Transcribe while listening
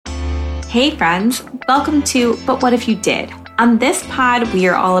Hey friends, welcome to But What If You Did? On this pod, we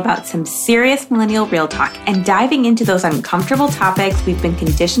are all about some serious millennial real talk and diving into those uncomfortable topics we've been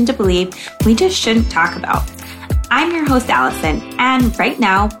conditioned to believe we just shouldn't talk about. I'm your host, Allison, and right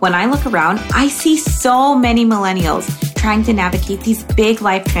now, when I look around, I see so many millennials trying to navigate these big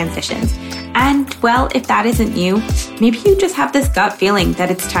life transitions. And well, if that isn't you, maybe you just have this gut feeling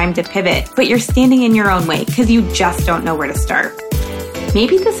that it's time to pivot, but you're standing in your own way because you just don't know where to start.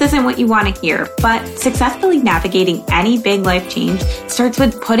 Maybe this isn't what you want to hear, but successfully navigating any big life change starts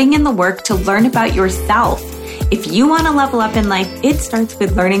with putting in the work to learn about yourself. If you want to level up in life, it starts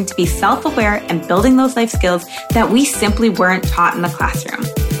with learning to be self-aware and building those life skills that we simply weren't taught in the classroom.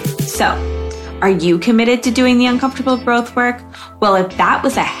 So, are you committed to doing the uncomfortable growth work? Well, if that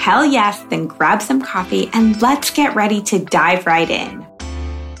was a hell yes, then grab some coffee and let's get ready to dive right in.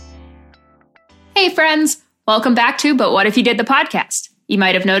 Hey friends, welcome back to But What If You Did the podcast. You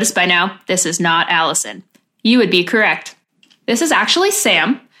might have noticed by now, this is not Allison. You would be correct. This is actually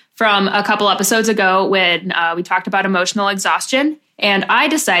Sam from a couple episodes ago when we talked about emotional exhaustion, and I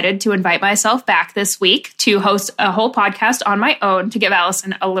decided to invite myself back this week to host a whole podcast on my own to give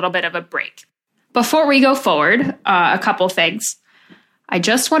Allison a little bit of a break. Before we go forward, a couple things. I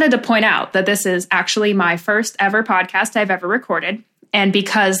just wanted to point out that this is actually my first ever podcast I've ever recorded, and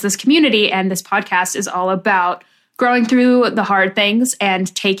because this community and this podcast is all about growing through the hard things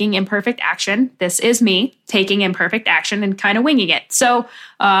and taking imperfect action. This is me taking imperfect action and kind of winging it. So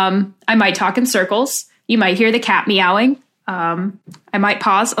I might talk in circles. You might hear the cat meowing. I might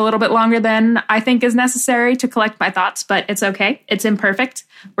pause a little bit longer than I think is necessary to collect my thoughts, but it's okay. It's imperfect.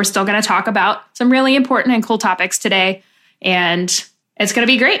 We're still going to talk about some really important and cool topics today, and it's going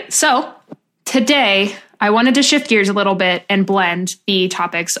to be great. So today, I wanted to shift gears a little bit and blend the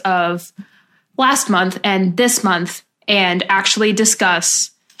topics of last month and this month and actually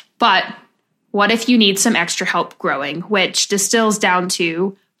discuss, but what if you need some extra help growing, which distills down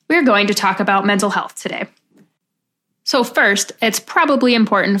to, we're going to talk about mental health today. So first, it's probably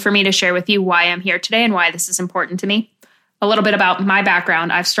important for me to share with you why I'm here today and why this is important to me. A little bit about my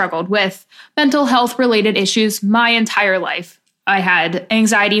background. I've struggled with mental health related issues my entire life. I had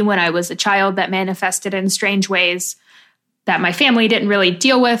anxiety when I was a child that manifested in strange ways that my family didn't really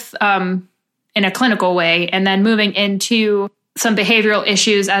deal with in a clinical way, and then moving into some behavioral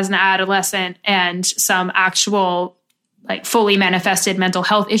issues as an adolescent and some actual fully manifested mental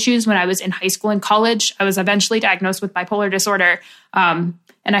health issues when I was in high school and college. I was eventually diagnosed with bipolar disorder, and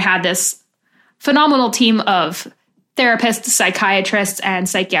I had this phenomenal team of therapists, psychiatrists, and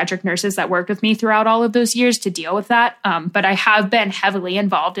psychiatric nurses that worked with me throughout all of those years to deal with that. But I have been heavily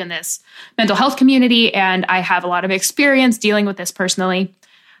involved in this mental health community, and I have a lot of experience dealing with this personally.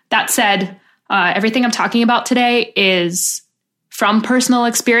 That said, everything I'm talking about today is from personal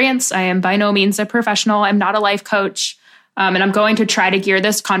experience. I am by no means a professional. I'm not a life coach. And I'm going to try to gear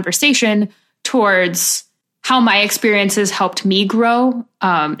this conversation towards how my experiences helped me grow,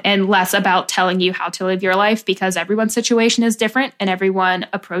 and less about telling you how to live your life, because everyone's situation is different and everyone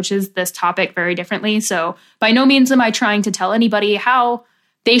approaches this topic very differently. So by no means am I trying to tell anybody how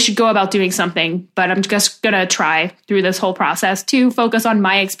they should go about doing something, but I'm just going to try through this whole process to focus on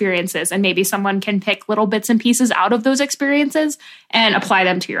my experiences, and maybe someone can pick little bits and pieces out of those experiences and apply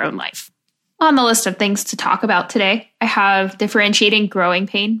them to your own life. On the list of things to talk about today, I have differentiating growing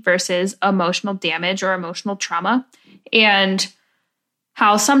pain versus emotional damage or emotional trauma, and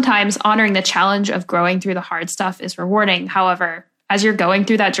how sometimes honoring the challenge of growing through the hard stuff is rewarding. However, as you're going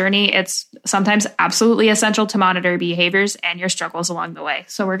through that journey, it's sometimes absolutely essential to monitor behaviors and your struggles along the way.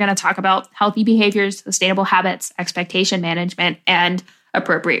 So we're going to talk about healthy behaviors, sustainable habits, expectation management, and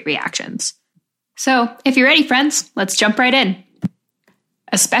appropriate reactions. So if you're ready, friends, let's jump right in.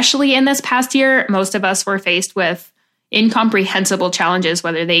 Especially in this past year, most of us were faced with incomprehensible challenges,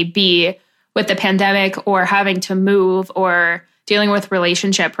 whether they be with the pandemic or having to move or dealing with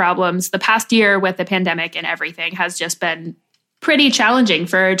relationship problems. The past year with the pandemic and everything has just been pretty challenging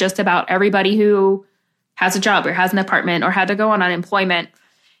for just about everybody who has a job or has an apartment or had to go on unemployment.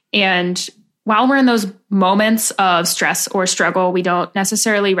 And while we're in those moments of stress or struggle, we don't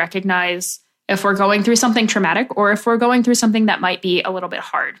necessarily recognize if we're going through something traumatic or if we're going through something that might be a little bit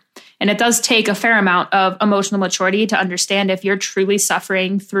hard. And it does take a fair amount of emotional maturity to understand if you're truly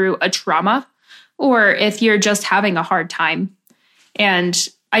suffering through a trauma or if you're just having a hard time. And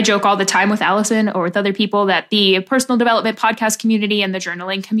I joke all the time with Allison or with other people that the personal development podcast community and the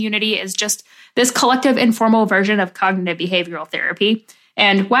journaling community is just this collective informal version of cognitive behavioral therapy.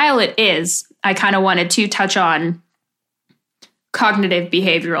 And while it is, I kind of wanted to touch on cognitive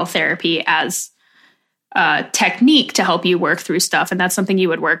behavioral therapy as technique to help you work through stuff. And that's something you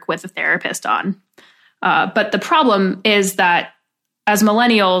would work with a therapist on. But the problem is that as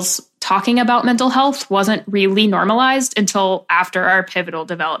millennials, talking about mental health wasn't really normalized until after our pivotal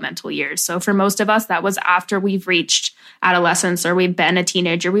developmental years. So for most of us, that was after we've reached adolescence or we've been a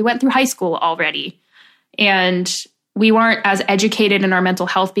teenager. We went through high school already. And we weren't as educated in our mental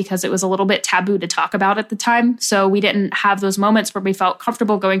health because it was a little bit taboo to talk about at the time. So we didn't have those moments where we felt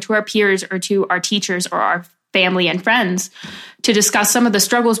comfortable going to our peers or to our teachers or our family and friends to discuss some of the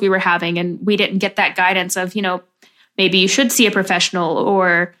struggles we were having. And we didn't get that guidance of, maybe you should see a professional,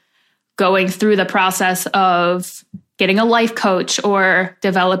 or going through the process of getting a life coach or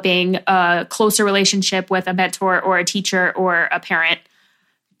developing a closer relationship with a mentor or a teacher or a parent,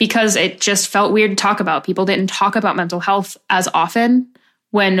 because it just felt weird to talk about. People didn't talk about mental health as often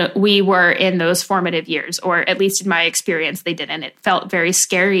when we were in those formative years, or at least in my experience, they didn't. It felt very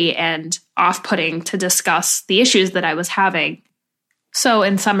scary and off-putting to discuss the issues that I was having. So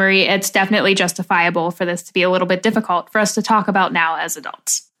in summary, it's definitely justifiable for this to be a little bit difficult for us to talk about now as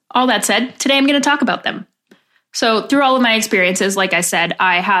adults. All that said, today I'm going to talk about them. So through all of my experiences, like I said,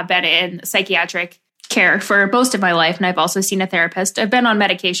 I have been in psychiatric care for most of my life, and I've also seen a therapist. I've been on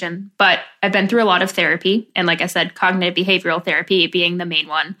medication, but I've been through a lot of therapy. And like I said, cognitive behavioral therapy being the main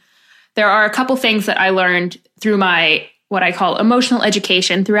one. There are a couple things that I learned through my what I call emotional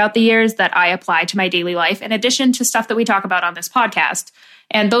education throughout the years that I apply to my daily life, in addition to stuff that we talk about on this podcast.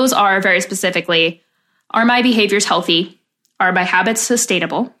 And those are very specifically, are my behaviors healthy? Are my habits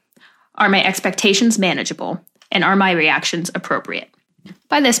sustainable? Are my expectations manageable? And are my reactions appropriate?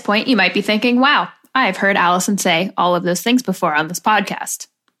 By this point, you might be thinking, wow, I've heard Allison say all of those things before on this podcast.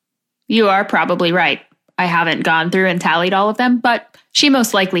 You are probably right. I haven't gone through and tallied all of them, but she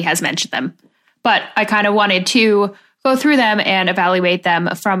most likely has mentioned them. But I kind of wanted to go through them and evaluate them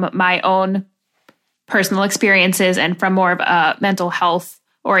from my own personal experiences and from more of a mental health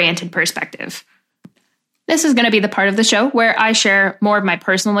oriented perspective. This is going to be the part of the show where I share more of my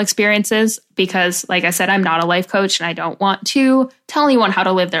personal experiences because, like I said, I'm not a life coach and I don't want to tell anyone how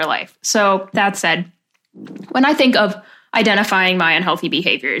to live their life. So that said, when I think of identifying my unhealthy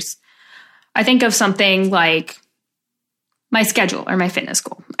behaviors, I think of something like my schedule or my fitness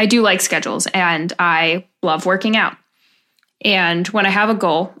goal. I do like schedules and I love working out. And when I have a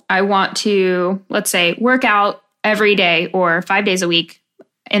goal, I want to, let's say, work out every day or 5 days a week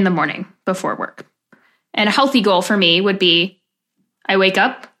in the morning before work. And a healthy goal for me would be I wake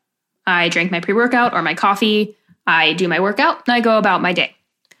up, I drink my pre-workout or my coffee, I do my workout, and I go about my day.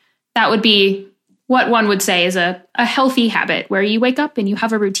 That would be what one would say is a healthy habit where you wake up and you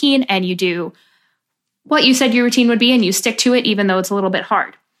have a routine and you do what you said your routine would be and you stick to it even though it's a little bit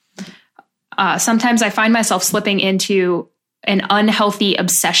hard. Sometimes I find myself slipping into an unhealthy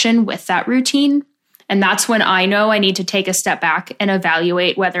obsession with that routine. And that's when I know I need to take a step back and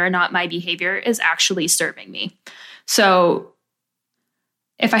evaluate whether or not my behavior is actually serving me. So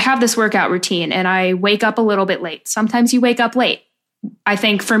if I have this workout routine and I wake up a little bit late, sometimes you wake up late. I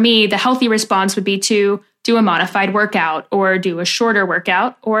think for me, the healthy response would be to do a modified workout or do a shorter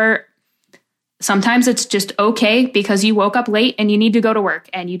workout, or sometimes it's just okay because you woke up late and you need to go to work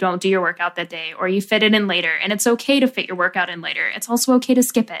and you don't do your workout that day, or you fit it in later, and it's okay to fit your workout in later. It's also okay to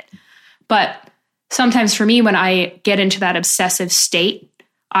skip it. But sometimes for me, when I get into that obsessive state,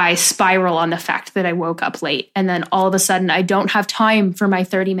 I spiral on the fact that I woke up late. And then all of a sudden I don't have time for my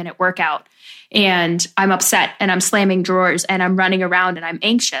 30-minute workout. And I'm upset and I'm slamming drawers and I'm running around and I'm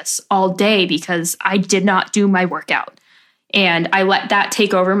anxious all day because I did not do my workout. And I let that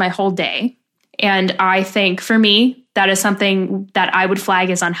take over my whole day. And I think for me, that is something that I would flag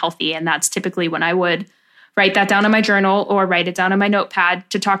as unhealthy. And that's typically when I would write that down in my journal or write it down in my notepad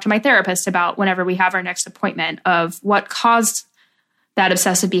to talk to my therapist about whenever we have our next appointment of what caused that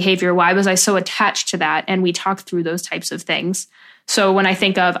obsessive behavior. Why was I so attached to that? And we talk through those types of things. So when I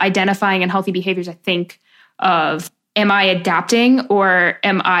think of identifying unhealthy behaviors, I think of, am I adapting or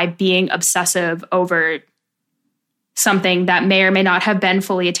am I being obsessive over something that may or may not have been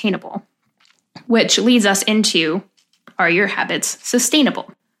fully attainable? Which leads us into, are your habits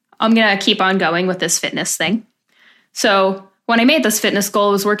sustainable? I'm going to keep on going with this fitness thing. So when I made this fitness goal,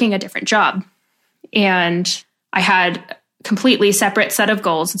 I was working a different job. And I had a completely separate set of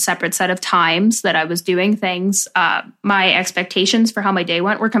goals, a separate set of times that I was doing things. My expectations for how my day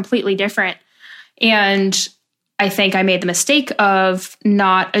went were completely different. And I think I made the mistake of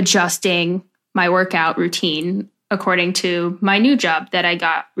not adjusting my workout routine according to my new job that I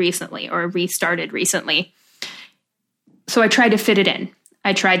got recently or restarted recently. So I tried to fit it in.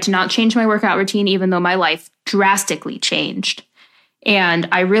 I tried to not change my workout routine, even though my life drastically changed. And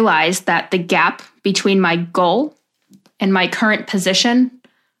I realized that the gap between my goal and my current position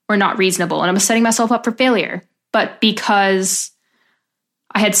were not reasonable. And I was setting myself up for failure. But because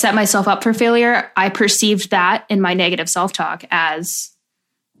I had set myself up for failure, I perceived that in my negative self-talk as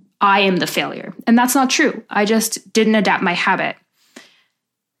I am the failure. And that's not true. I just didn't adapt my habit.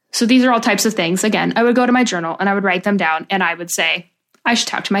 So these are all types of things. Again, I would go to my journal and I would write them down and I would say, I should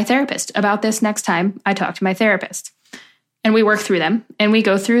talk to my therapist about this next time I talk to my therapist. And we work through them and we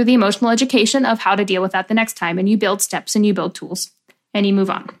go through the emotional education of how to deal with that the next time. And you build steps and you build tools and you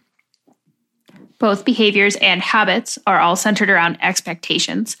move on. Both behaviors and habits are all centered around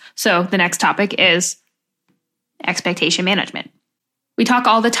expectations. So the next topic is expectation management. We talk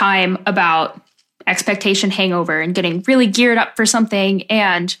all the time about expectation hangover and getting really geared up for something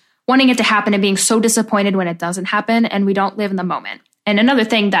and wanting it to happen and being so disappointed when it doesn't happen and we don't live in the moment. And another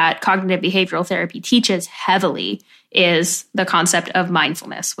thing that cognitive behavioral therapy teaches heavily is the concept of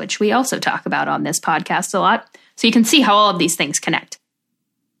mindfulness, which we also talk about on this podcast a lot. So you can see how all of these things connect.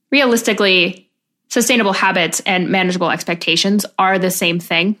 Realistically, sustainable habits and manageable expectations are the same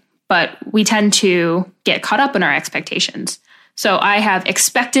thing, but we tend to get caught up in our expectations. So I have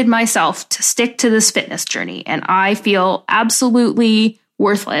expected myself to stick to this fitness journey, and I feel absolutely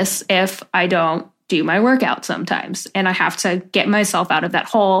worthless if I don't do my workout sometimes. And I have to get myself out of that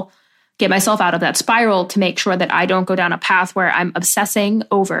hole, get myself out of that spiral to make sure that I don't go down a path where I'm obsessing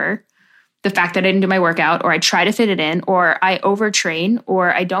over the fact that I didn't do my workout, or I try to fit it in, or I overtrain,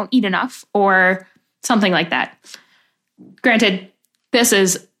 or I don't eat enough, or something like that. Granted, this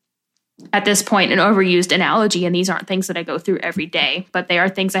is at this point an overused analogy, and these aren't things that I go through every day, but they are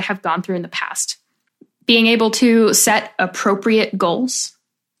things I have gone through in the past. Being able to set appropriate goals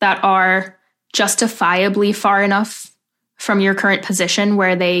that are justifiably far enough from your current position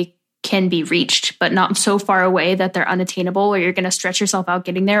where they can be reached, but not so far away that they're unattainable, or you're going to stretch yourself out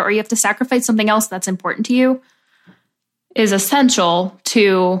getting there, or you have to sacrifice something else that's important to you, is essential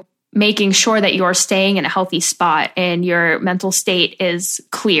to making sure that you're staying in a healthy spot and your mental state is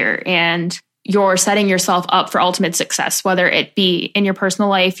clear and you're setting yourself up for ultimate success, whether it be in your personal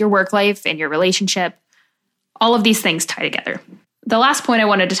life, your work life, and your relationship. All of these things tie together. The last point I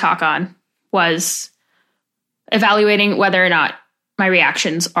wanted to talk on was evaluating whether or not my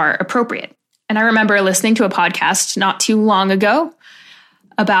reactions are appropriate. And I remember listening to a podcast not too long ago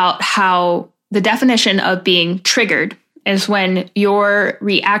about how the definition of being triggered is when your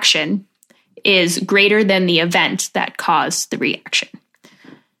reaction is greater than the event that caused the reaction,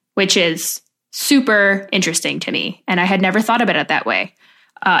 which is super interesting to me. And I had never thought about it that way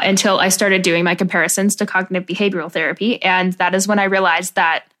until I started doing my comparisons to cognitive behavioral therapy. And that is when I realized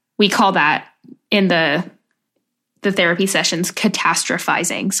that we call that in the therapy sessions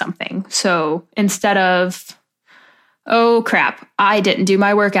catastrophizing something. So instead of, oh crap, I didn't do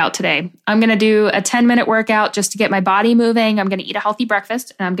my workout today, I'm going to do a 10-minute workout just to get my body moving. I'm going to eat a healthy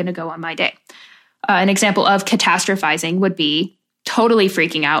breakfast and I'm going to go on my day. An example of catastrophizing would be totally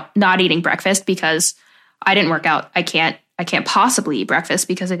freaking out, not eating breakfast because I didn't work out. I can't possibly eat breakfast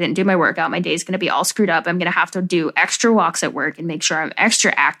because I didn't do my workout. My day's going to be all screwed up. I'm going to have to do extra walks at work and make sure I'm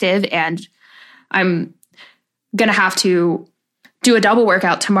extra active, and I'm going to have to do a double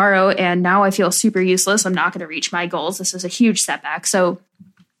workout tomorrow, and now I feel super useless. I'm not going to reach my goals. This is a huge setback. So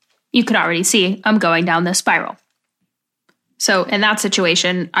you could already see I'm going down this spiral. So in that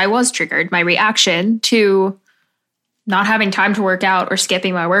situation, I was triggered. My reaction to not having time to work out or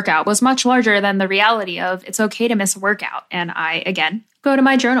skipping my workout was much larger than the reality of it's okay to miss a workout. And I, again, go to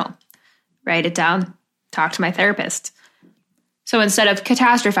my journal, write it down, talk to my therapist. So instead of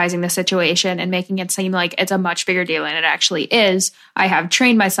catastrophizing the situation and making it seem like it's a much bigger deal than it actually is, I have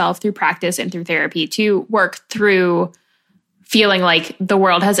trained myself through practice and through therapy to work through feeling like the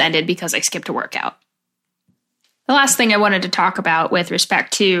world has ended because I skipped a workout. The last thing I wanted to talk about with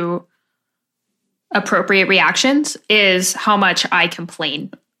respect to appropriate reactions is how much I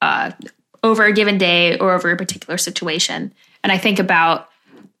complain over a given day or over a particular situation. And I think about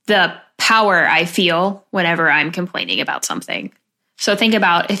the power I feel whenever I'm complaining about something. So think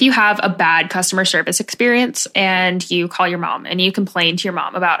about if you have a bad customer service experience and you call your mom and you complain to your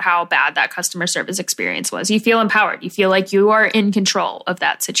mom about how bad that customer service experience was. You feel empowered. You feel like you are in control of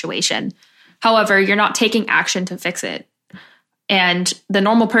that situation. However, you're not taking action to fix it. And the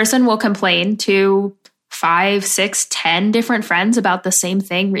normal person will complain to 5, 6, 10 different friends about the same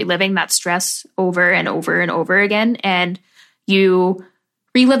thing, reliving that stress over and over and over again. And you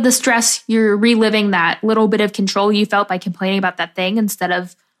relive the stress, you're reliving that little bit of control you felt by complaining about that thing instead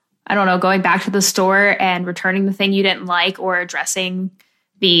of, I don't know, going back to the store and returning the thing you didn't like or addressing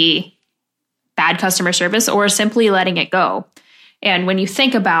the bad customer service or simply letting it go. And when you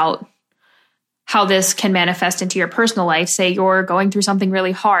think about how this can manifest into your personal life, say you're going through something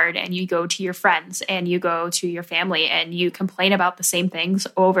really hard and you go to your friends and you go to your family and you complain about the same things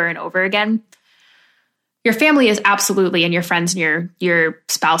over and over again, your family is absolutely, and your friends and your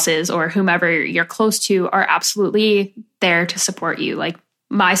spouses or whomever you're close to are absolutely there to support you. Like,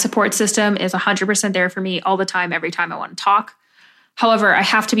 my support system is 100% there for me all the time, every time I want to talk. However, I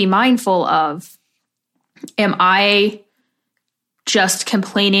have to be mindful of, am I just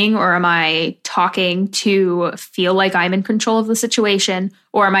complaining, or am I talking to feel like I'm in control of the situation,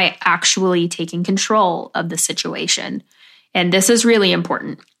 or am I actually taking control of the situation? And this is really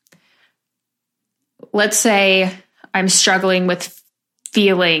important. Let's say I'm struggling with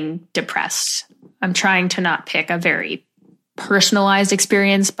feeling depressed. I'm trying to not pick a very personalized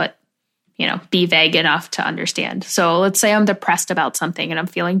experience, but be vague enough to understand. So let's say I'm depressed about something and I'm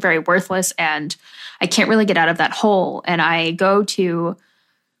feeling very worthless and I can't really get out of that hole. And I go to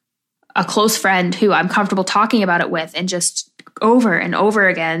a close friend who I'm comfortable talking about it with and just over and over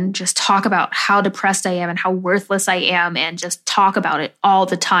again, just talk about how depressed I am and how worthless I am and just talk about it all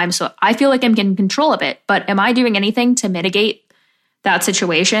the time. So I feel like I'm getting control of it. But am I doing anything to mitigate that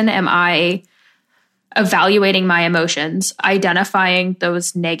situation? Am I evaluating my emotions, identifying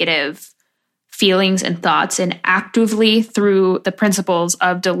those negative feelings and thoughts, and actively, through the principles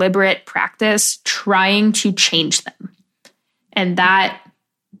of deliberate practice, trying to change them? And that,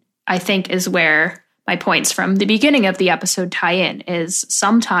 I think, is where my points from the beginning of the episode tie in, is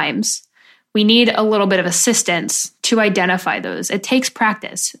sometimes we need a little bit of assistance to identify those. It takes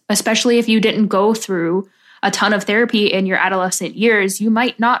practice, especially if you didn't go through a ton of therapy in your adolescent years. You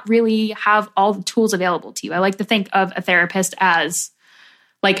might not really have all the tools available to you. I like to think of a therapist as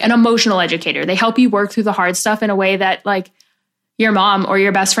like an emotional educator. They help you work through the hard stuff in a way that like your mom or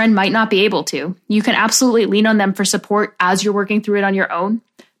your best friend might not be able to. You can absolutely lean on them for support as you're working through it on your own.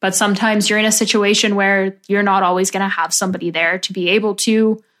 But sometimes you're in a situation where you're not always going to have somebody there to be able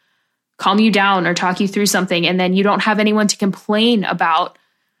to calm you down or talk you through something. And then you don't have anyone to complain about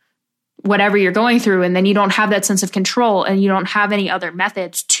whatever you're going through. And then you don't have that sense of control, and you don't have any other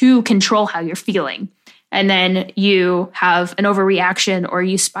methods to control how you're feeling. And then you have an overreaction or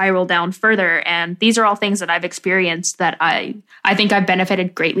you spiral down further. And these are all things that I've experienced that I think I've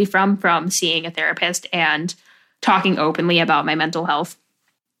benefited greatly from seeing a therapist and talking openly about my mental health.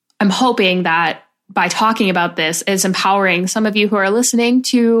 I'm hoping that by talking about this is empowering some of you who are listening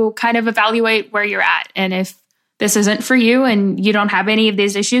to kind of evaluate where you're at. And if this isn't for you and you don't have any of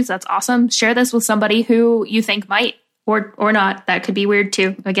these issues, that's awesome. Share this with somebody who you think might, or not. That could be weird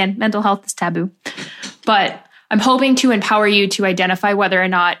too. Again, mental health is taboo. But I'm hoping to empower you to identify whether or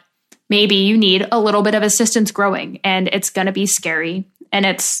not maybe you need a little bit of assistance growing, and it's going to be scary. And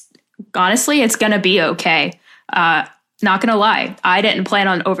it's going to be okay. Not going to lie. I didn't plan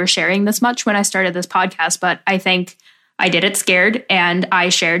on oversharing this much when I started this podcast, but I think I did it scared, and I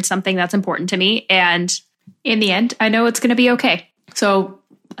shared something that's important to me. And in the end, I know it's going to be okay. So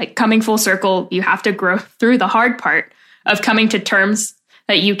like coming full circle, you have to grow through the hard part of coming to terms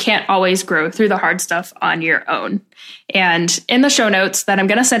that you can't always grow through the hard stuff on your own. And in the show notes that I'm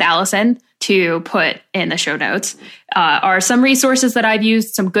going to send Allison to put in the show notes are some resources that I've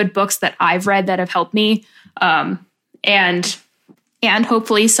used, some good books that I've read that have helped me. And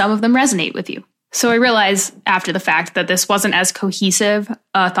hopefully some of them resonate with you. So I realized after the fact that this wasn't as cohesive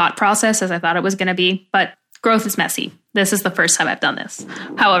a thought process as I thought it was going to be, but growth is messy. This is the first time I've done this.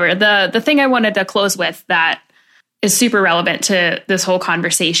 However, the thing I wanted to close with that is super relevant to this whole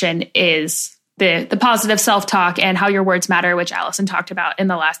conversation is the positive self-talk and how your words matter, which Allison talked about in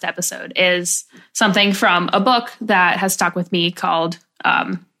the last episode, is something from a book that has stuck with me called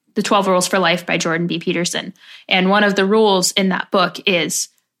The 12 Rules for Life by Jordan B. Peterson. And one of the rules in that book is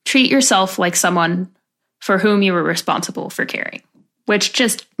treat yourself like someone for whom you were responsible for caring, which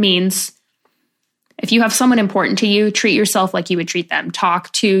just means if you have someone important to you, treat yourself like you would treat them.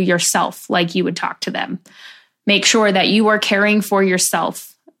 Talk to yourself like you would talk to them. Make sure that you are caring for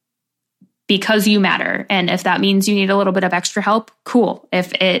yourself because you matter. And if that means you need a little bit of extra help, cool.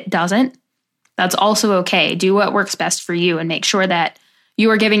 If it doesn't, that's also okay. Do what works best for you and make sure that you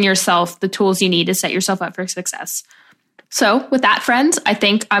are giving yourself the tools you need to set yourself up for success. So with that, friends, I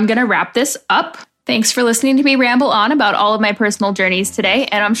think I'm going to wrap this up. Thanks for listening to me ramble on about all of my personal journeys today,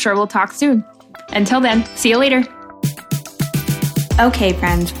 and I'm sure we'll talk soon. Until then, see you later. Okay,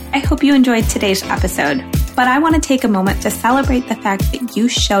 friends, I hope you enjoyed today's episode, but I want to take a moment to celebrate the fact that you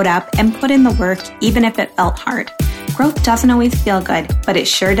showed up and put in the work, even if it felt hard. Growth doesn't always feel good, but it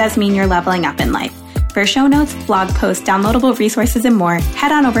sure does mean you're leveling up in life. For show notes, blog posts, downloadable resources, and more,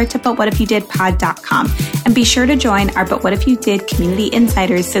 head on over to butwhatifyoudidpod.com and be sure to join our But What If You Did community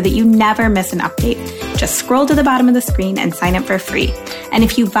insiders so that you never miss an update. Just scroll to the bottom of the screen and sign up for free. And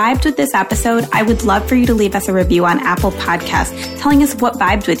if you vibed with this episode, I would love for you to leave us a review on Apple Podcasts telling us what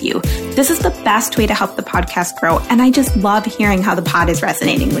vibed with you. This is the best way to help the podcast grow, and I just love hearing how the pod is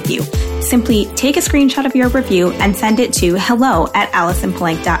resonating with you. Simply take a screenshot of your review and send it to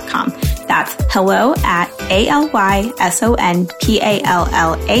hello@AllisonPalank.com. That's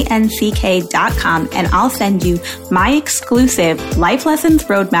hello@ALYSONPALLANCK.com, and I'll send you my exclusive Life Lessons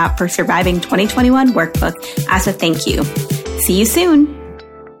Roadmap for Surviving 2021 workbook as a thank you. See you soon.